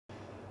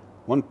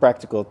One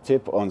practical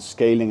tip on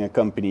scaling a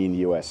company in the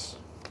US.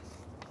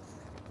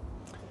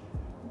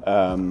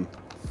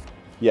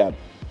 Yeah,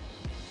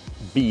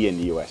 be in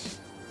the US.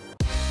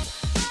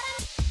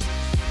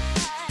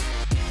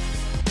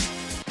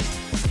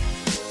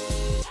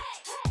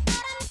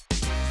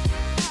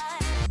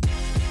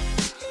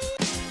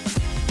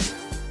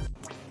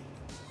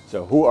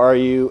 So who are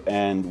you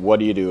and what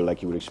do you do,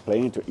 like you would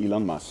explain it to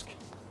Elon Musk?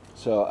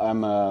 So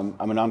I'm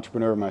an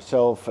entrepreneur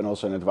myself and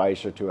also an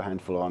advisor to a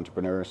handful of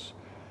entrepreneurs.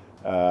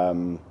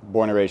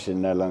 Born and raised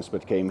in the Netherlands,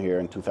 but came here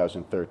in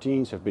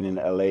 2013. So I've been in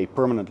LA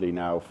permanently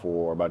now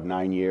for about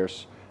 9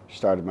 years.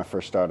 Started my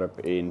first startup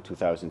in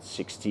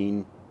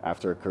 2016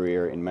 after a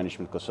career in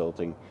management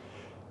consulting.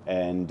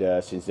 And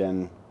since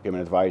then, became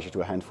an advisor to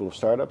a handful of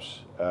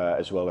startups,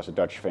 as well as a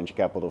Dutch venture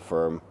capital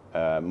firm,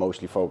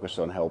 mostly focused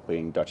on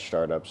helping Dutch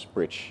startups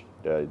bridge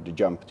the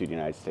jump to the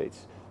United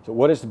States. So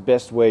what is the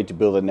best way to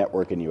build a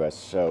network in the US?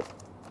 So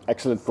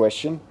excellent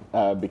question,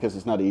 because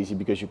it's not easy,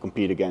 because you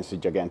compete against a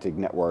gigantic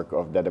network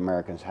that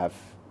Americans have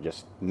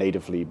just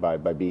natively by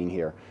being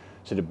here.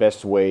 So the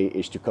best way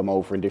is to come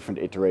over in different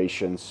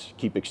iterations,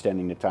 keep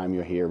extending the time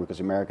you're here, because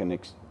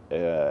Americans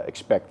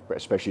expect,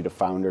 especially the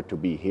founder, to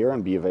be here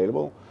and be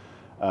available.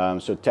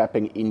 So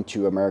tapping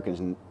into Americans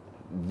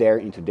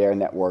into their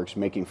networks,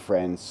 making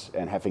friends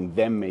and having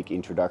them make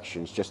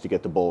introductions just to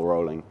get the ball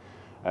rolling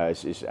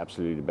is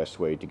absolutely the best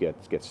way to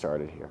get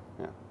started here.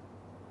 Yeah.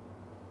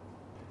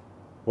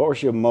 What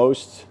was your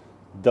most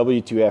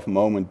WTF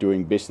moment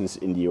doing business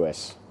in the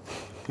US?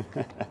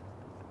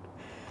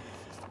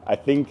 I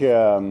think,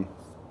 well,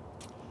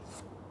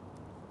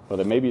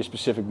 there may be a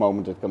specific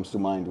moment that comes to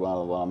mind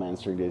while I'm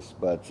answering this,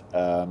 but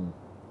I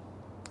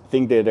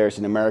think that there's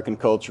an American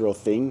cultural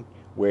thing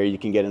where you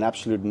can get an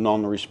absolute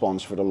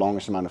non-response for the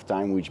longest amount of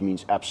time, which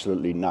means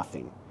absolutely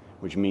nothing.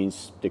 Which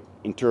means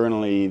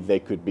internally they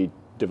could be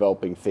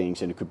developing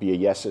things and it could be a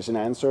yes as an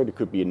answer, it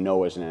could be a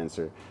no as an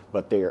answer,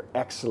 but they are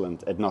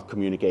excellent at not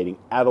communicating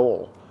at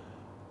all.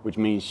 Which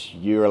means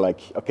you're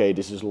like, okay,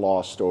 this is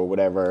lost or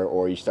whatever,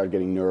 or you start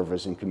getting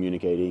nervous and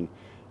communicating.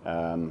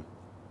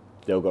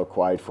 They'll go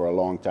quiet for a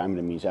long time and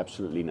it means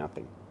absolutely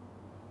nothing.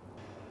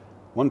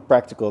 One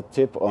practical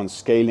tip on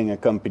scaling a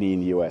company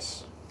in the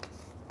US.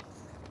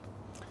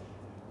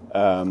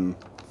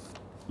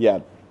 Yeah,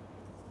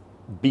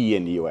 be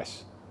in the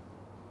US.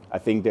 I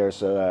think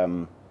there's,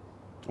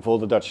 of all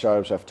the Dutch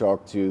startups I've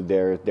talked to,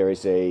 there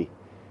is a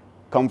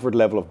comfort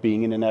level of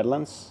being in the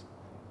Netherlands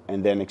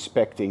and then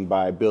expecting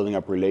by building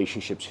up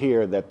relationships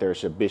here that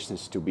there's a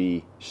business to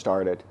be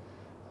started,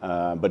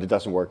 but it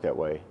doesn't work that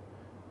way.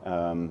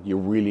 You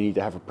really need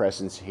to have a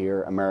presence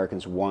here.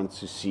 Americans want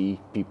to see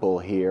people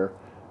here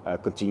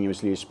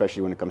continuously,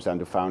 especially when it comes down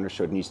to founders,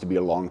 so it needs to be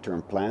a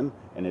long-term plan,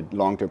 and a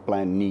long-term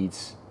plan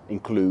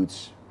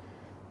includes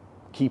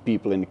key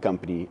people in the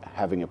company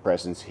having a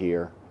presence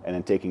here and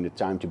then taking the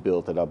time to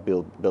build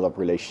up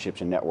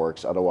relationships and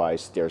networks.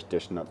 Otherwise,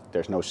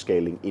 there's no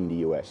scaling in the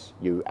US.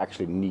 You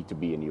actually need to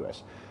be in the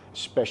US,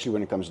 especially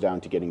when it comes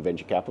down to getting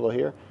venture capital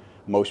here.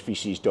 Most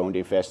VCs don't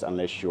invest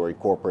unless you're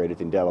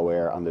incorporated in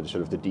Delaware under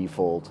the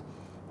default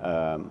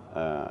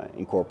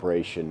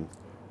incorporation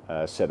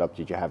setup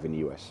that you have in the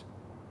US.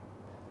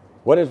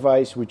 What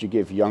advice would you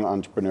give young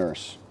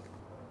entrepreneurs?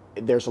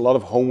 There's a lot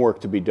of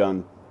homework to be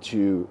done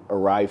to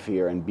arrive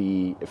here and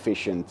be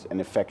efficient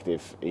and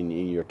effective in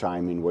your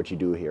time in what you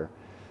do here.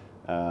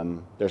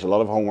 There's a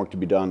lot of homework to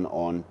be done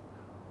on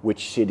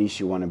which cities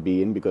you want to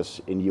be in, because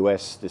in the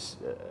US,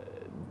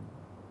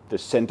 the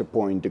center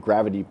point, the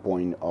gravity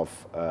point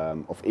of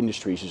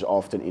industries is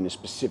often in a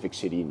specific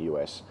city in the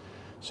US.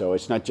 So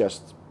it's not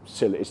just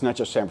San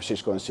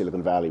Francisco and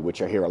Silicon Valley,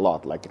 which I hear a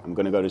lot, like I'm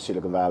going to go to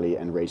Silicon Valley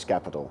and raise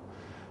capital.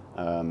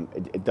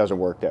 It doesn't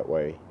work that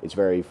way.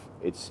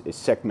 It's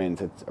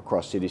segmented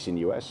across cities in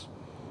the US.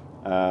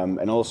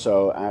 And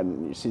also,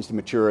 since the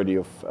maturity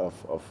of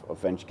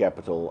venture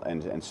capital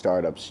and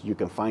startups, you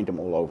can find them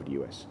all over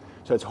the US.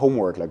 So it's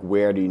homework, like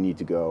where do you need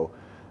to go?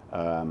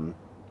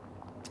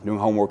 Doing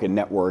homework in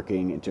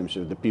networking in terms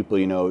of the people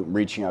you know,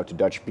 reaching out to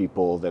Dutch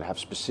people that have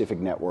specific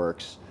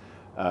networks,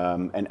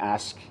 and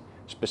ask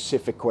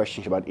specific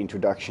questions about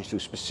introductions to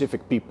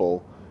specific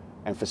people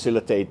and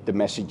facilitate the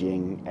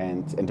messaging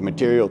and the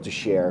material to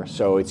share,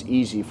 so it's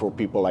easy for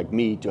people like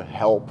me to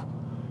help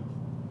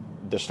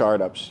the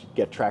startups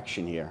get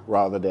traction here,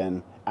 rather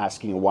than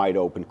asking a wide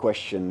open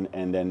question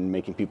and then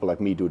making people like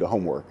me do the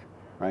homework,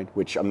 right?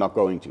 Which I'm not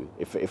going to.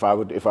 If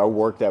I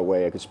worked that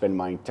way, I could spend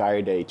my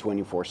entire day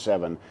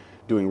 24/7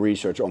 doing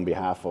research on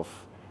behalf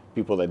of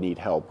people that need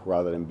help,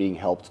 rather than being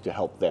helped to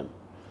help them.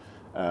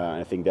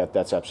 I think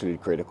that's absolutely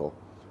critical.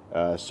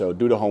 So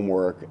do the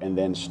homework and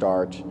then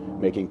start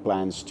making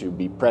plans to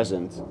be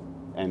present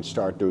and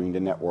start doing the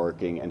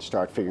networking and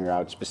start figuring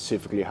out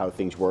specifically how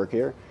things work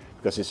here,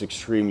 because it's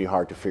extremely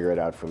hard to figure it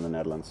out from the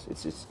Netherlands.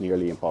 It's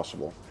nearly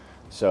impossible.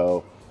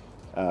 So,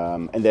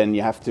 and then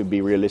you have to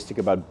be realistic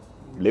about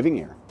living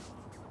here,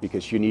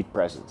 because you need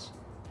presence.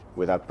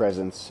 Without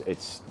presence,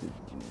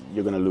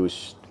 you're going to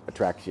lose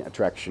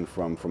attraction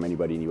from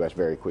anybody in the US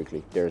very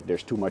quickly.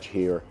 There's too much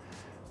here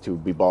to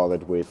be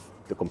bothered with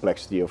the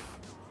complexity of,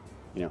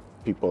 you know,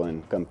 people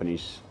and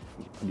companies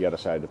on the other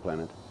side of the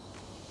planet.